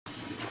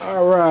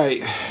All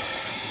right.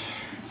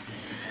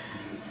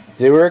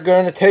 They were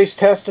going to taste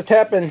test the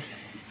tepin.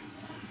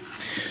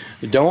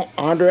 Don't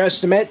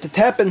underestimate the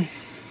tepin.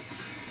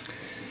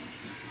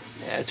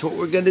 That's what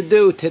we're going to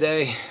do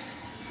today.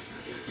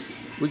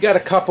 We got a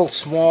couple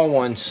small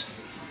ones.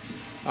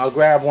 I'll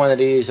grab one of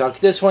these.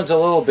 This one's a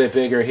little bit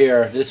bigger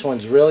here. This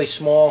one's really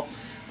small.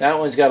 That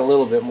one's got a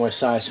little bit more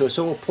size.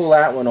 So we'll pull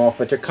that one off.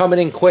 But they're coming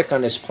in quick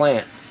on this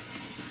plant.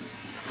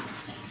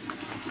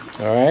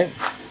 Alright.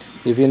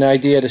 Give you an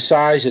idea of the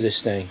size of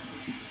this thing.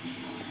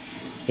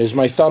 Here's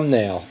my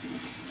thumbnail.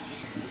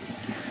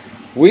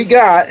 We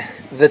got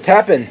the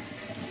tepin.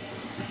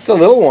 It's a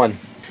little one.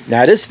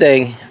 Now this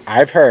thing,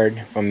 I've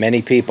heard from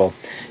many people,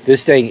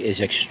 this thing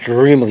is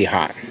extremely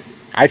hot.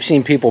 I've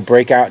seen people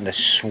break out into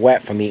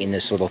sweat from eating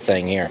this little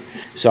thing here.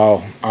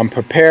 So I'm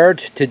prepared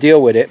to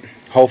deal with it.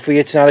 Hopefully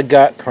it's not a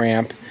gut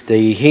cramp.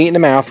 The heat in the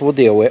mouth will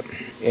deal with.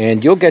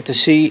 And you'll get to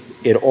see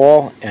it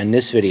all in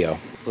this video.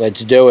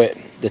 Let's do it.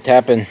 The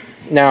tepin.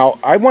 Now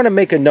I want to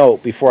make a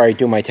note before I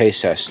do my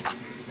taste test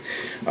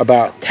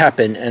about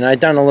tepin, and I've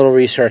done a little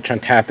research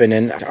on tepin,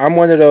 and I'm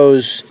one of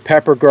those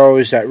pepper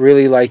growers that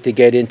really like to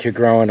get into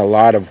growing a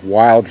lot of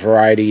wild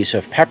varieties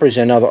of peppers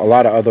and a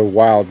lot of other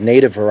wild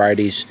native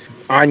varieties,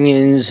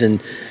 onions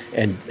and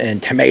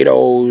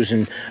tomatoes,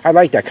 and I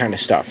like that kind of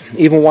stuff.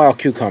 Even wild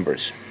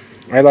cucumbers.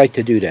 I like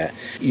to do that.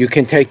 You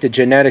can take the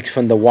genetics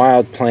from the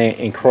wild plant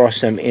and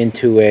cross them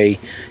into a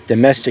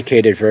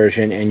domesticated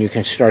version, and you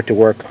can start to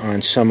work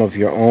on some of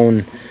your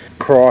own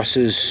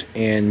crosses,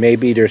 and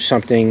maybe there's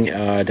something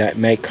that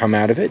may come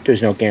out of it.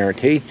 There's no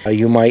guarantee.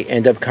 You might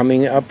end up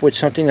coming up with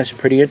something that's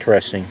pretty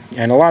interesting,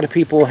 and a lot of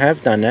people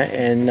have done that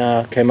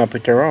and came up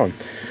with their own.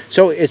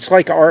 So it's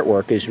like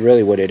artwork is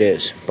really what it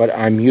is, but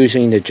I'm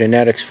using the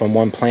genetics from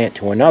one plant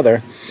to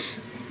another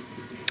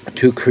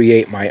to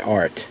create my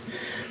art.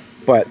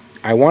 But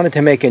I wanted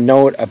to make a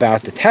note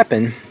about the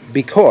tepin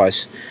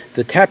because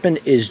the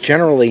tepin is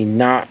generally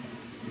not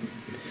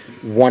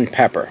one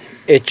pepper.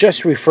 It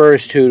just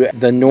refers to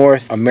the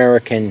North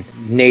American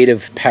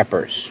native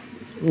peppers.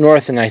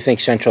 North and I think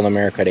Central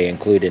America they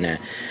include in that.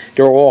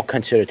 They're all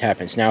considered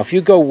tepins. Now if you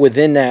go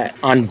within that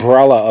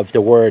umbrella of the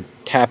word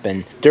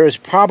tepin, there's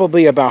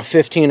probably about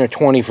 15 or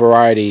 20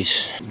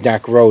 varieties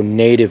that grow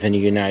native in the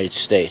United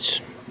States.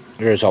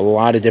 There's a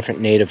lot of different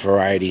native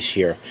varieties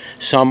here.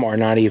 Some are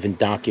not even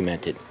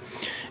documented.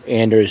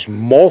 And there's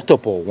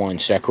multiple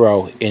ones that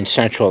grow in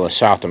Central and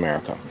South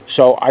America.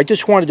 So I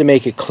just wanted to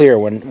make it clear,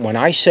 when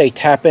I say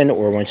tepin,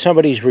 or when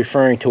somebody's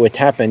referring to a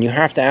tepin, you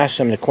have to ask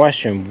them the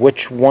question,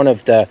 which one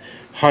of the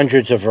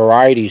hundreds of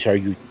varieties are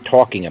you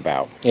talking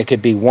about? It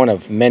could be one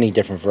of many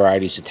different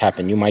varieties of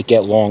tepin. You might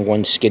get long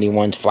ones, skinny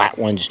ones, flat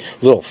ones,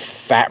 little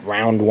fat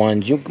round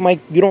ones. You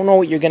don't know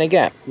what you're going to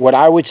get. What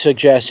I would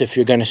suggest, if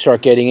you're going to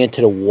start getting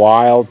into the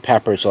wild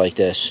peppers like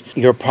this,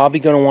 you're probably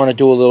going to want to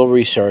do a little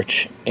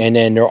research. And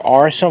then there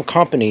are some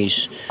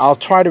companies, I'll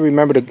try to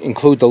remember to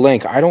include the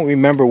link. I don't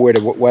remember where the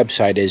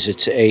website is.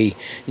 It's a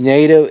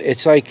native,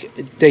 it's like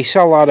they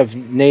sell a lot of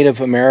Native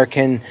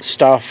American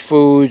stuff,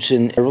 foods,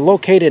 and they're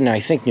located in,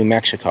 I think, New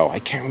Mexico. I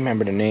can't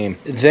remember the name.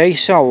 They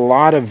sell a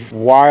lot of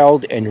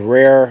wild and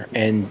rare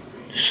and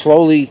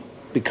slowly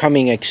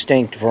becoming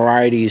extinct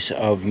varieties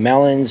of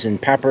melons and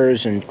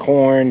peppers and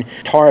corn,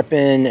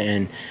 tarpon,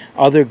 and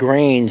other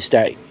grains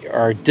that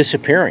are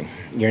disappearing.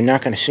 You're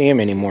not going to see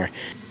them anymore.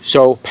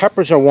 So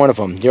peppers are one of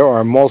them. There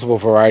are multiple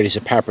varieties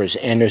of peppers,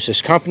 and there's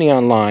this company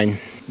online.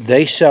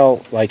 They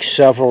sell like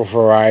several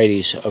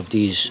varieties of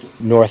these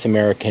North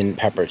American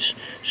peppers.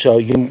 So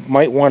you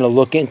might want to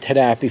look into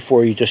that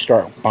before you just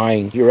start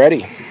buying. You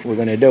ready? We're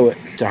going to do it.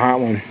 It's a hot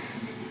one.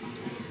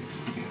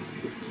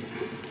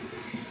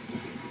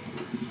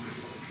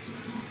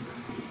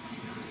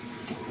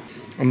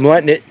 I'm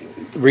letting it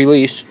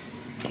release.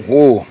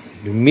 Whoa,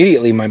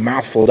 immediately my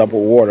mouth filled up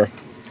with water.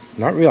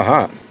 Not real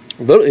hot.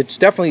 It's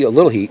definitely a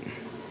little heat.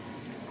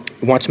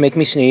 It wants to make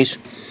me sneeze.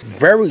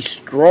 Very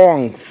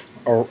strong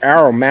or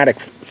aromatic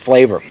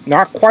flavor.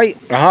 Not quite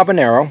a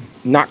habanero,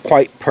 not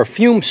quite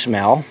perfume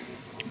smell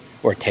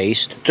or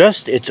taste.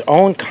 Just its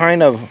own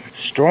kind of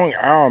strong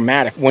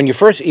aromatic. When you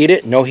first eat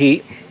it, no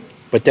heat,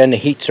 but then the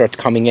heat starts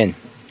coming in.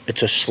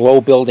 It's a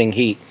slow building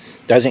heat.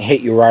 Doesn't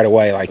hit you right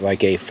away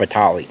like a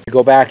fatale. You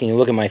go back and you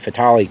look at my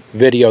fatale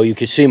video, you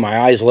can see my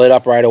eyes lit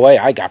up right away.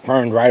 I got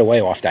burned right away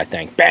off that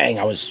thing. Bang!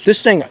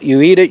 This thing, you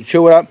eat it, you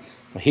chew it up,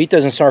 the heat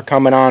doesn't start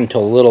coming on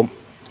until a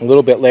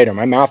little bit later.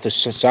 My mouth is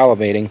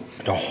salivating.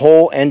 The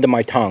whole end of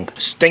my tongue,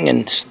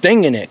 stinging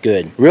it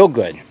good, real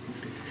good.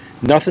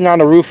 Nothing on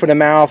the roof of the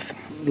mouth,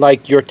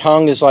 like your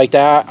tongue is like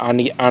that on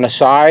the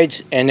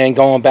sides, and then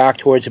going back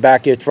towards the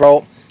back of your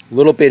throat. A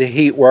little bit of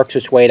heat works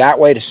its way that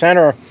way. The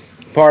center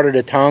part of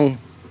the tongue,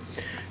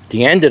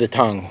 the end of the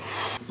tongue.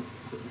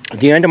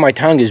 The end of my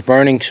tongue is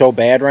burning so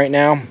bad right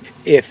now.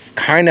 It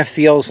kind of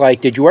feels like,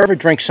 did you ever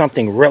drink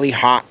something really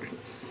hot?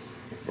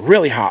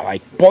 Really hot,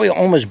 like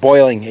almost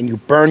boiling, and you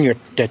burn your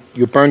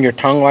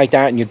tongue like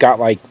that, and you got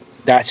like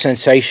that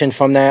sensation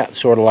from that,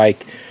 sort of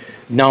like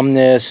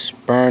numbness,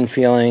 burn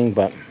feeling,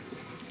 but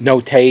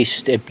no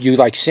taste. If you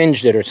like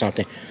singed it or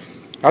something.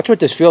 That's what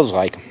this feels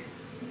like.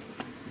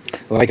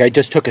 Like I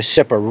just took a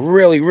sip of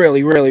really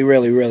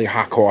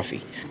hot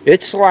coffee.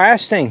 It's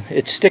lasting.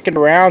 It's sticking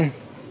around.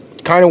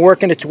 It's kind of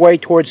working its way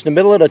towards the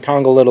middle of the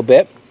tongue a little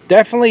bit.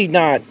 Definitely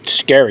not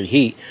scary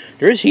heat.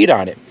 There is heat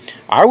on it.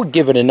 I would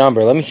give it a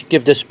number. Let me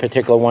give this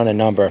particular one a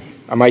number.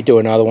 I might do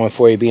another one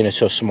for you, being it's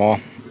so small.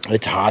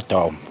 It's hot,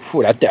 though.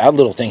 Whew, that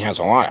little thing has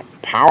a lot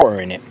of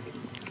power in it.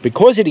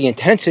 Because of the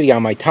intensity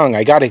on my tongue,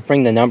 I got to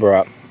bring the number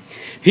up.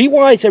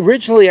 Heat-wise,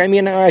 originally, I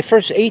mean, when I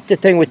first ate the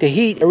thing with the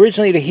heat,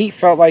 originally the heat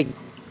felt like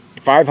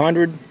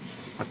 500.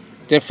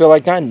 Didn't feel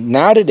like that.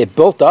 Now that it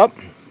built up,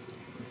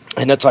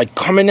 and it's like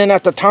coming in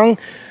at the tongue,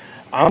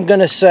 I'm going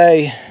to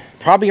say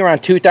probably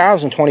around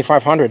 2,000,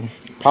 2,500.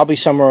 Probably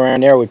somewhere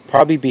around there would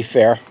probably be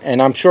fair.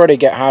 And I'm sure they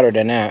get hotter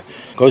than that.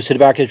 Goes to the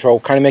back of the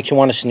throat, kind of makes you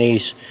want to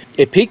sneeze.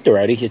 It peaked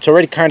already. It's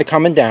already kind of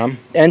coming down.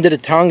 End of the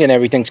tongue and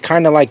everything's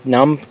kind of like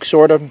numb,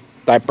 sort of.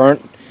 That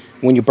burnt,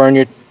 when you burn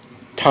your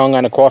tongue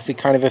on a coffee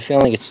kind of a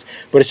feeling.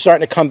 But it's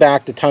starting to come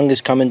back. The tongue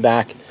is coming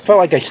back. I felt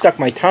like I stuck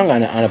my tongue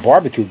on a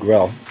barbecue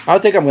grill. I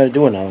don't think I'm going to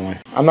do another one.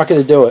 I'm not going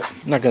to do it.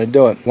 I'm not going to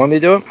do it. Want me to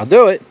do it? I'll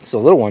do it. It's a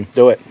little one.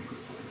 Do it.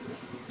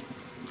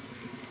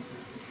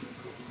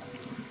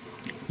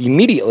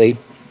 Immediately,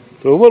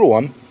 the little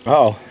one,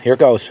 uh-oh, here it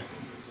goes.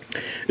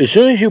 As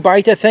soon as you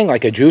bite that thing,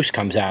 like a juice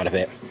comes out of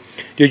it.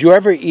 Did you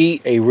ever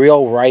eat a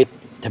real ripe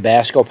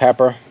Tabasco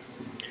pepper?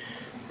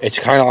 It's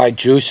kind of like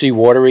juicy,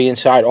 watery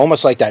inside,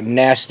 almost like that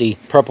nasty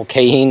purple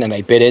cayenne that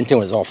I bit into. It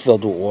was all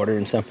filled with water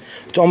and stuff.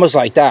 It's almost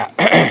like that.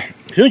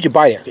 As soon as you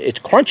bite it, it's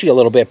crunchy a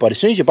little bit, but as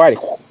soon as you bite it,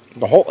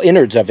 the whole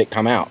innards of it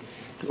come out,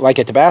 like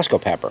a Tabasco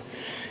pepper.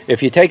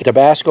 If you take a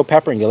Tabasco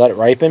pepper and you let it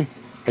ripen,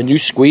 and you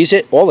squeeze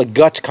it, all the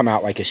guts come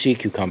out like a sea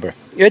cucumber.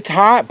 It's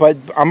hot, but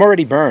I'm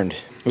already burned.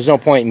 There's no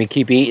point in me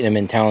keep eating them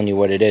and telling you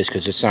what it is,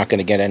 because it's not going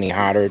to get any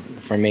hotter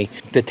for me.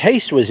 The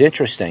taste was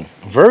interesting.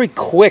 Very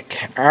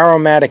quick,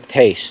 aromatic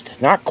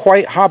taste. Not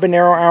quite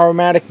habanero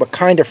aromatic, but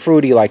kind of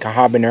fruity like a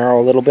habanero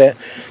a little bit.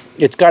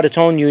 It's got its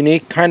own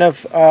unique kind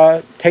of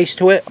taste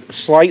to it.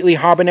 Slightly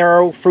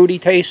habanero fruity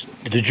taste.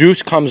 The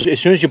juice comes, as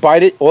soon as you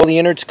bite it, all the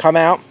innards come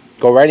out,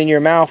 go right in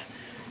your mouth,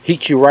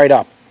 heats you right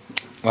up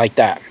like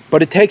that.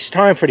 But it takes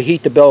time for the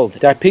heat to build.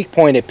 That peak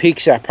point, it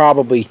peaks at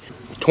probably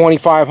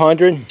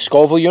 2,500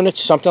 Scoville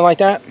units, something like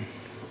that.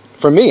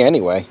 For me,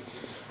 anyway.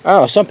 I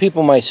don't know, some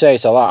people might say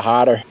it's a lot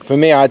hotter. For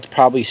me, I'd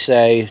probably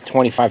say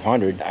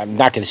 2,500. I'm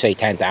not going to say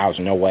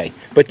 10,000, no way.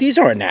 But these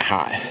aren't that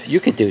hot. You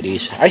could do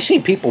these. I see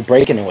people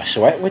break into a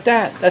sweat with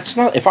that. That's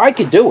not... If I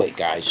could do it,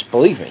 guys,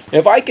 believe me.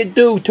 If I could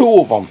do 2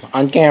 of them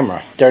on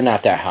camera, they're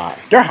not that hot.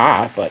 They're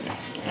hot, but...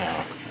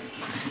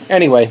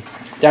 Anyway,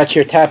 that's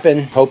your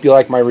Tepin. Hope you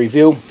like my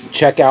review.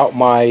 Check out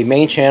my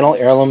main channel,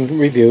 Heirloom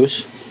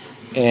Reviews.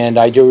 And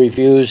I do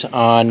reviews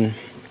on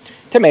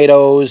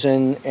tomatoes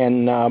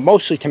and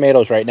mostly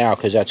tomatoes right now,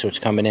 because that's what's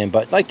coming in.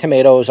 But like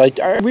tomatoes,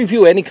 I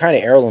review any kind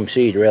of heirloom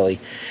seed, really.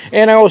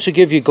 And I also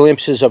give you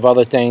glimpses of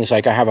other things,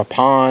 like I have a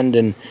pond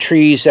and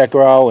trees that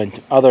grow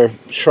and other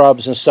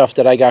shrubs and stuff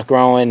that I got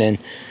growing. And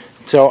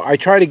so I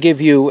try to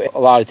give you a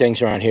lot of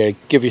things around here,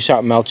 give you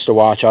something else to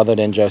watch other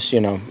than just,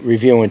 you know,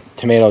 reviewing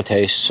tomato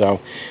taste.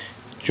 So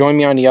join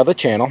me on the other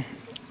channel.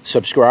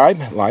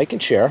 Subscribe, like,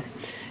 and share.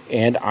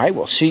 And I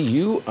will see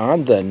you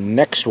on the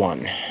next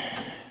one.